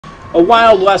A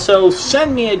Wild Wesso,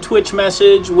 send me a Twitch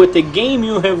message with the game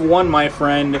you have won, my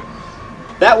friend.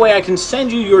 That way I can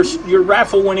send you your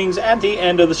raffle winnings at the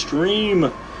end of the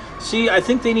stream. See, I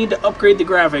think they need to upgrade the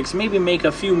graphics, maybe make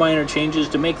a few minor changes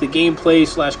to make the gameplay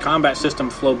 / combat system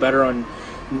flow better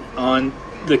on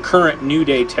the current New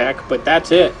Day tech, but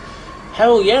that's it.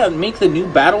 Hell yeah, make the new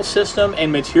battle system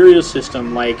and material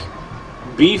system, like,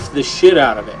 beef the shit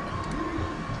out of it.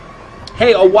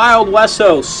 Hey, A Wild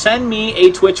Wesso, send me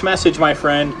a Twitch message, my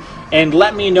friend, and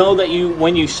let me know that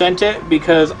when you sent it,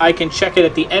 because I can check it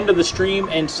at the end of the stream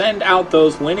and send out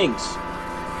those winnings.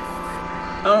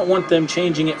 I don't want them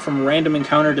changing it from random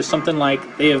encounter to something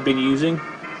like they have been using.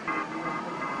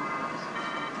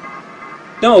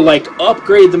 No, like,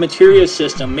 upgrade the materia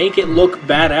system. Make it look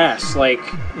badass. Like,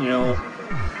 you know,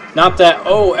 not that,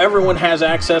 oh, everyone has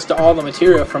access to all the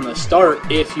materia from the start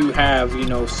if you have, you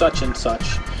know, such and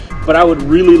such. But I would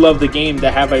really love the game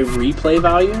to have a replay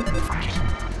value.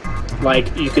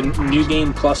 Like, you can, New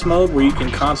Game Plus mode, where you can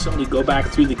constantly go back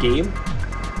through the game.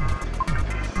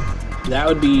 That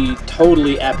would be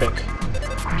totally epic.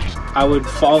 I would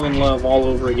fall in love all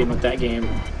over again with that game.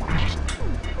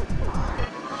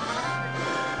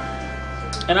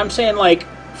 And I'm saying, like,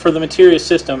 for the materia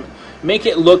system, make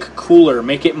it look cooler,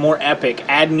 make it more epic,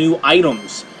 add new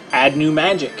items, add new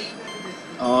magic.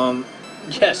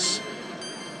 Yes.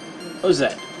 What was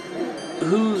that?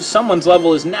 Someone's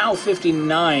level is now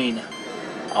 59.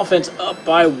 Offense up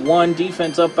by 1,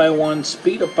 defense up by 1,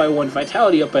 speed up by 1,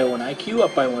 vitality up by 1, IQ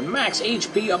up by 1, max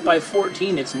HP up by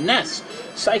 14. It's Ness.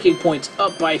 Psychic points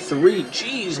up by 3.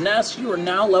 Jeez, Ness, you are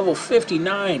now level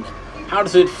 59. How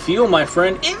does it feel, my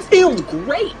friend? It feels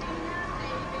great!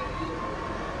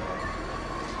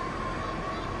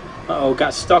 Uh-oh,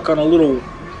 got stuck on a little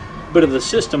bit of the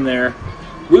system there.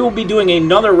 We will be doing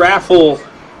another raffle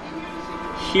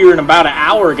here in about an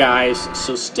hour, guys,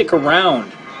 so stick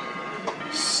around.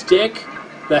 Stick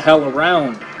the hell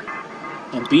around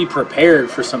and be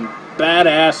prepared for some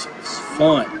badass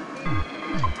fun.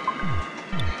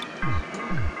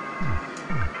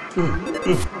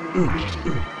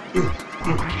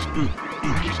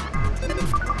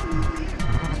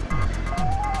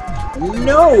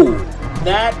 No!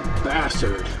 That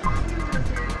bastard.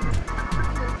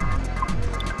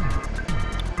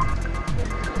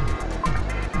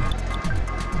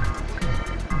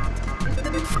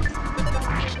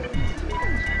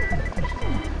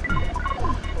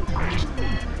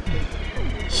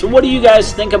 So what do you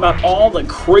guys think about all the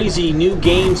crazy new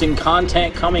games and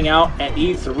content coming out at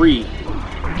E3?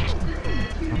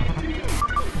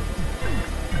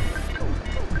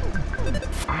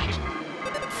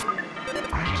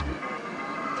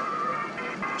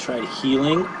 Tried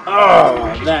healing.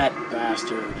 Oh, that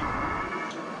bastard.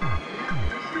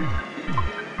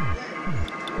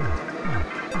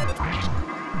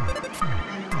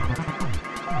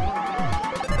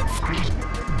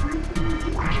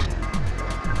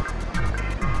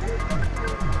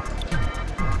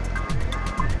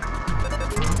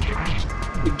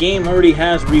 The game already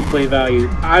has replay value.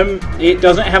 It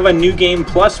doesn't have a New Game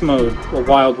Plus mode, or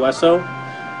Wild Wesso,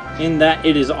 in that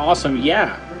it is awesome.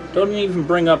 Yeah. Don't even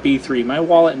bring up E3. My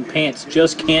wallet and pants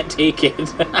just can't take it.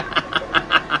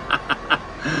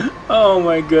 Oh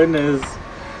my goodness.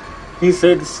 He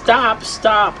said, stop,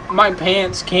 stop. My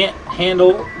pants can't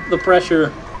handle the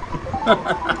pressure.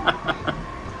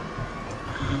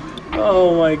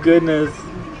 Oh my goodness.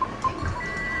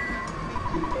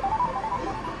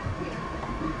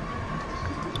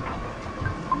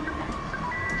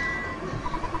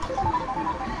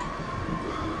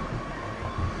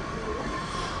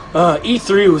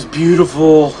 E3 was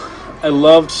beautiful. I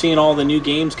loved seeing all the new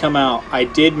games come out. I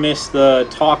did miss the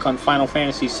talk on Final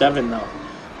Fantasy VII, though.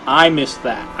 I missed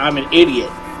that. I'm an idiot.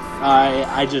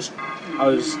 I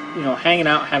was, you know, hanging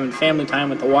out, having family time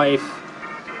with the wife.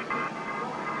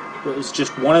 It was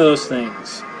just one of those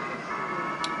things.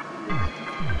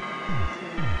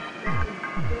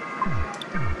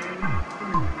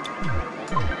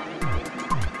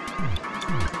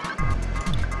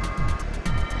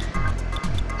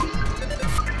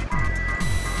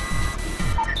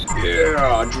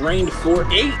 Yeah, drained for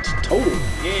 8 total.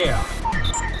 Yeah.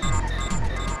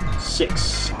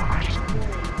 6.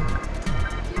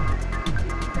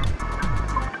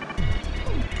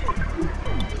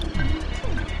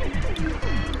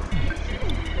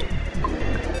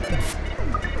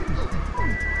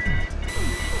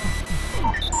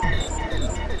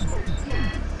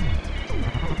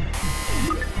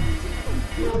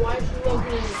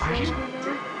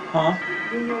 Huh?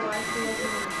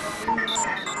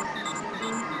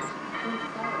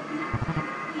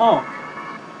 Oh.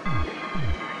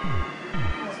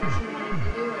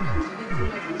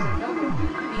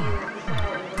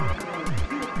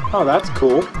 Oh, that's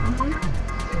cool.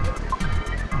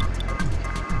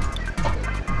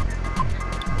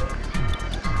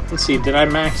 Let's see, did I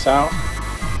max out?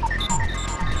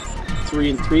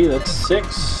 3 and 3, that's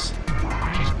 6.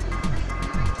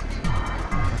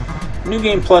 New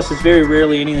Game Plus is very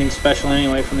rarely anything special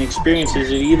anyway. From the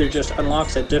experiences, it either just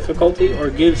unlocks that difficulty or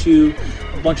gives you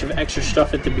a bunch of extra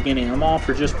stuff at the beginning. I'm all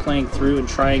for just playing through and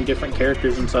trying different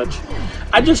characters and such.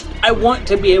 I want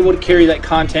to be able to carry that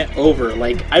content over.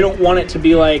 Like, I don't want it to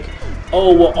be like,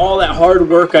 oh, well, all that hard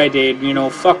work I did, you know,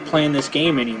 fuck playing this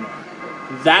game anymore.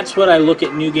 That's what I look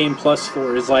at New Game Plus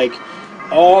for, is like,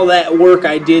 all that work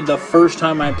I did the first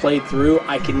time I played through,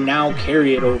 I can now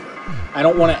carry it over. I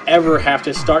don't want to ever have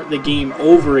to start the game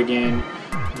over again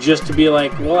just to be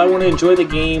like, well, I want to enjoy the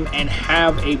game and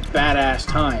have a badass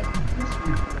time.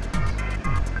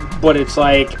 But it's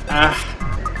like,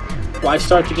 why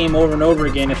start the game over and over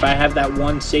again if I have that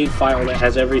one save file that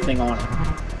has everything on it?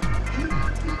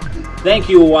 Thank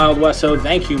you, Wild Westo.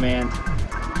 Thank you, man.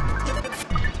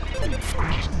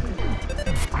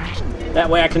 That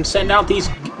way I can send out these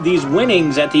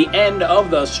winnings at the end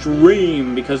of the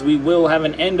stream, because we will have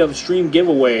an end of stream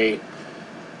giveaway.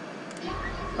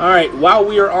 Alright, while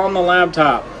we are on the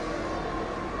laptop,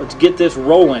 let's get this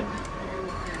rolling.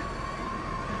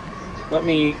 Let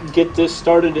me get this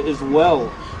started as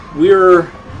well. We're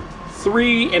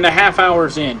 3.5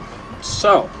 hours in.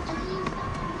 So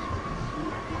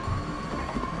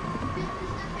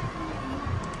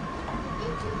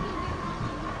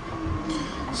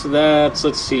that's,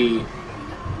 let's see.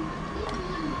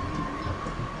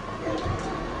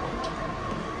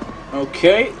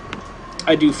 Okay.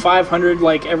 I do 500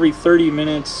 like every 30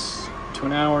 minutes to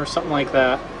an hour, something like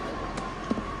that.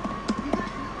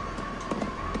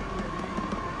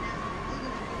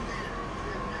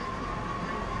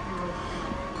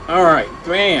 Alright,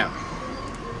 bam.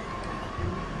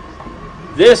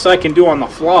 This I can do on the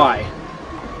fly.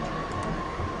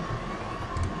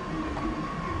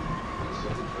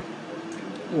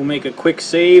 We'll make a quick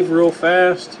save real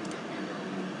fast.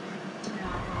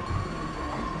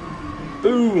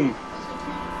 Boom.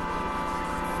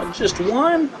 Just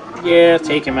one? Yeah,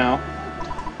 take him out.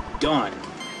 Done.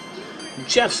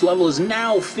 Jeff's level is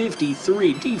now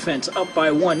 53. Defense up by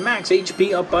 1. Max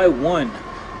HP up by 1.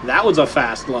 That was a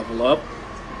fast level up.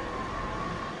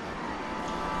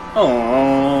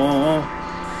 Aww.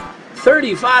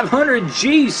 3,500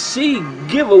 GC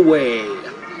giveaway.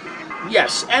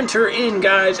 Yes, enter in,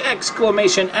 guys.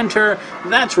 Exclamation enter.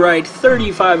 That's right,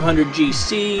 3,500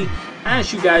 GC.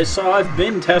 As you guys saw, I've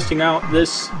been testing out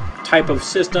this type of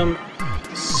system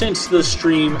since the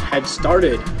stream had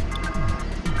started.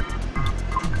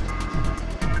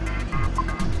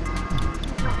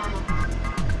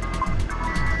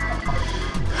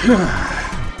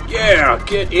 Yeah,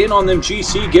 get in on them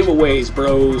GC giveaways,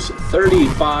 bros.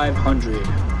 3,500.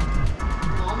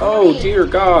 Oh, dear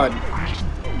God.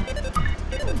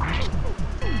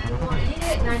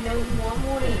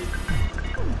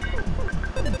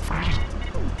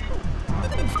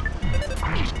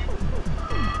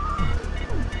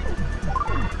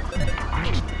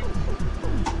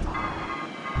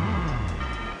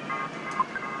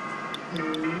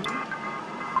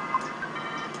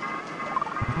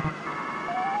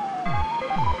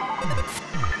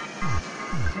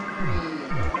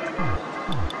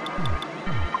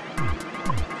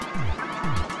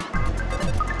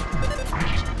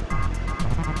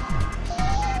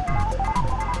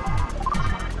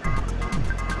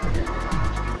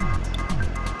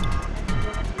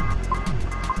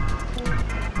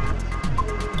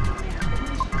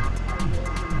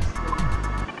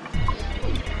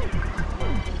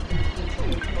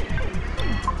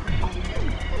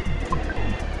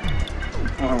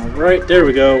 Right, there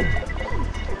we go.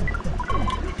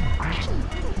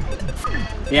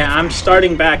 Yeah, I'm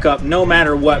starting back up no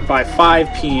matter what by 5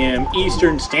 p.m.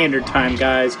 Eastern Standard Time,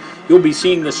 guys. You'll be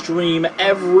seeing the stream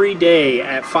every day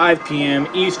at 5 p.m.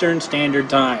 Eastern Standard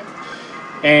Time.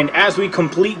 And as we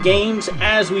complete games,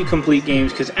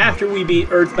 because after we beat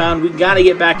Earthbound, we got to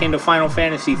get back into Final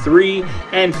Fantasy III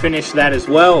and finish that as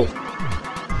well.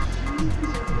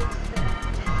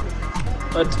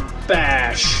 Let's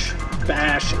bash,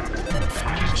 bash,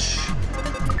 bash.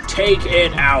 Take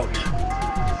it out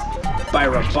by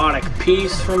robotic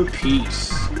piece from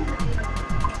piece.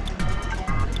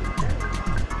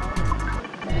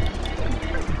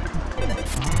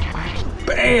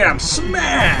 Bam!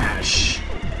 Smash!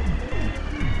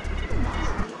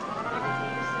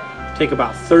 Take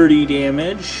about 30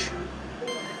 damage.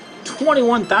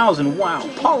 21,000. Wow.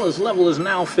 Paula's level is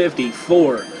now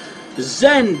 54.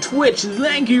 Zen Twitch,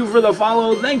 thank you for the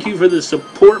follow. Thank you for the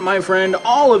support, my friend.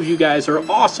 All of you guys are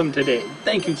awesome today.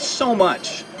 Thank you so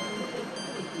much.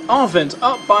 Offense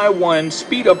up by 1,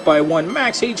 speed up by 1,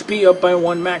 max HP up by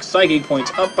 1, max psychic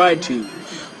points up by 2.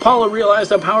 Paula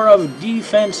realized the power of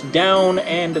defense down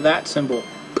and that symbol.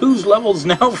 Pooh's level's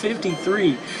now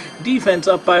 53. Defense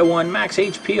up by 1, max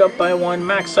HP up by 1,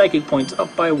 max psychic points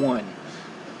up by 1.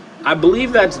 I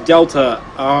believe that's Delta.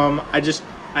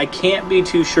 I can't be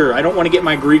too sure. I don't want to get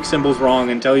my Greek symbols wrong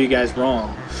and tell you guys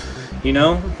wrong. You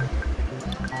know?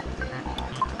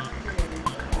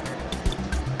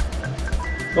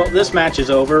 Well, this match is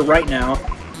over right now.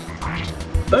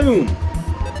 Boom!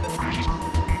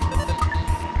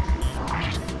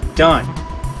 Done.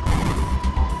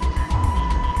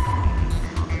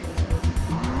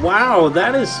 Wow,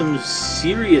 that is some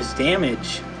serious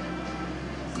damage.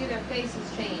 See, their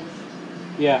faces change.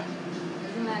 Yeah.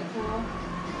 Isn't that cool?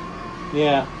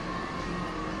 Yeah.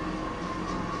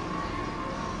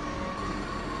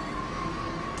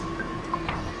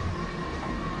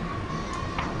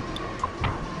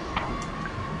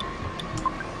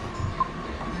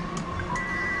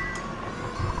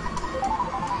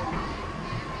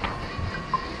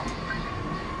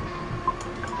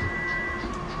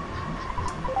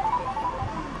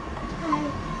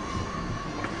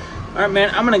 Alright,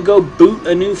 man, I'm going to go boot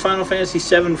a new Final Fantasy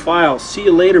VII file. See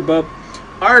you later, bub.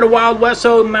 Alright, Wild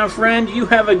Westo, my friend, you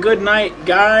have a good night,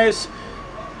 guys.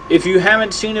 If you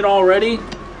haven't seen it already,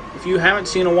 if you haven't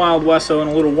seen a Wild Westo in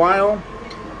a little while,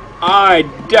 I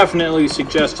definitely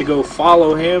suggest to go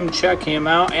follow him, check him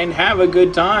out, and have a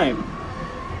good time.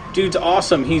 Dude's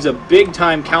awesome. He's a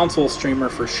big-time console streamer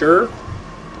for sure.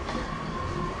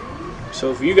 So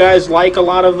if you guys like a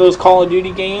lot of those Call of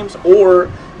Duty games,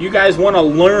 or you guys want to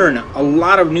learn a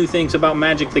lot of new things about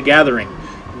Magic the Gathering,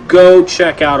 go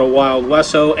check out a Wild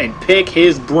Westo and pick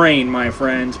his brain, my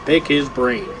friends. Pick his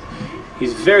brain.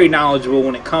 He's very knowledgeable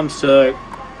when it comes to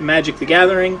Magic the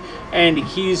Gathering, and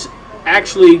he's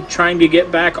actually trying to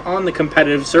get back on the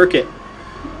competitive circuit.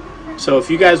 So if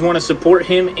you guys want to support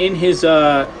him in his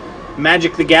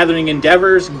Magic the Gathering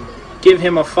endeavors, give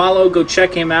him a follow, go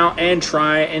check him out, and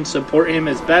try and support him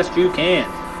as best you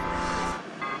can.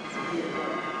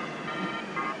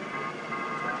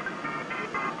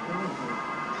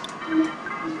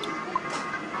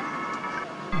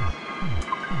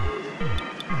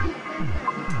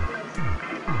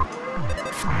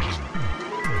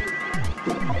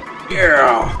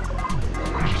 Yeah.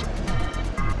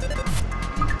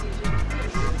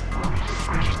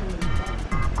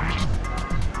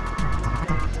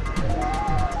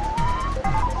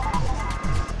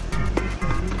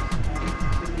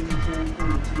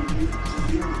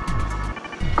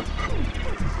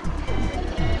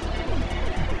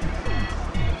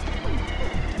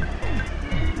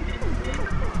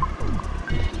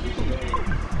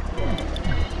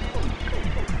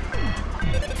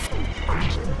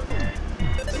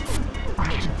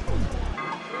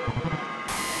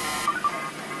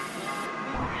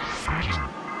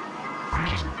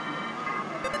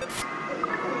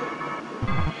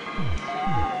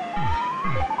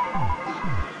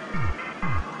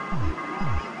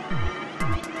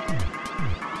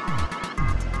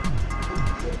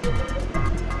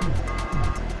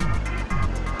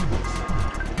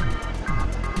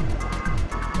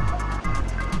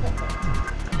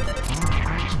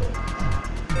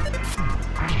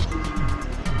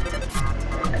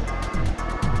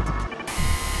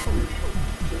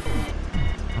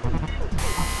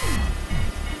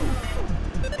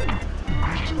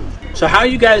 So how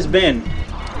you guys been?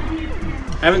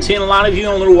 I haven't seen a lot of you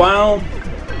in a little while.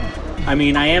 I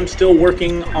mean, I am still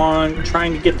working on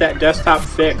trying to get that desktop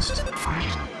fixed.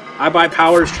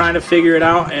 iBuyPower's trying to figure it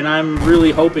out, and I'm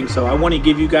really hoping so. I want to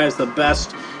give you guys the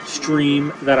best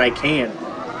stream that I can.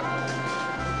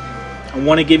 I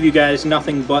want to give you guys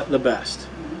nothing but the best.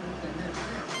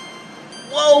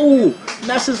 Whoa!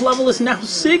 Ness's level is now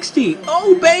 60.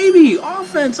 Oh, baby!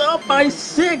 Offense up by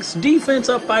 6. Defense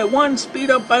up by 1. Speed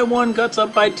up by 1. Guts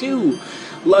up by 2.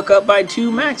 Luck up by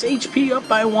 2. Max HP up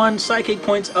by 1. Psychic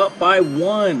points up by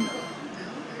 1.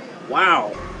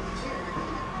 Wow.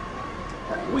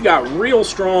 We got real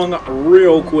strong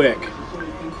real quick.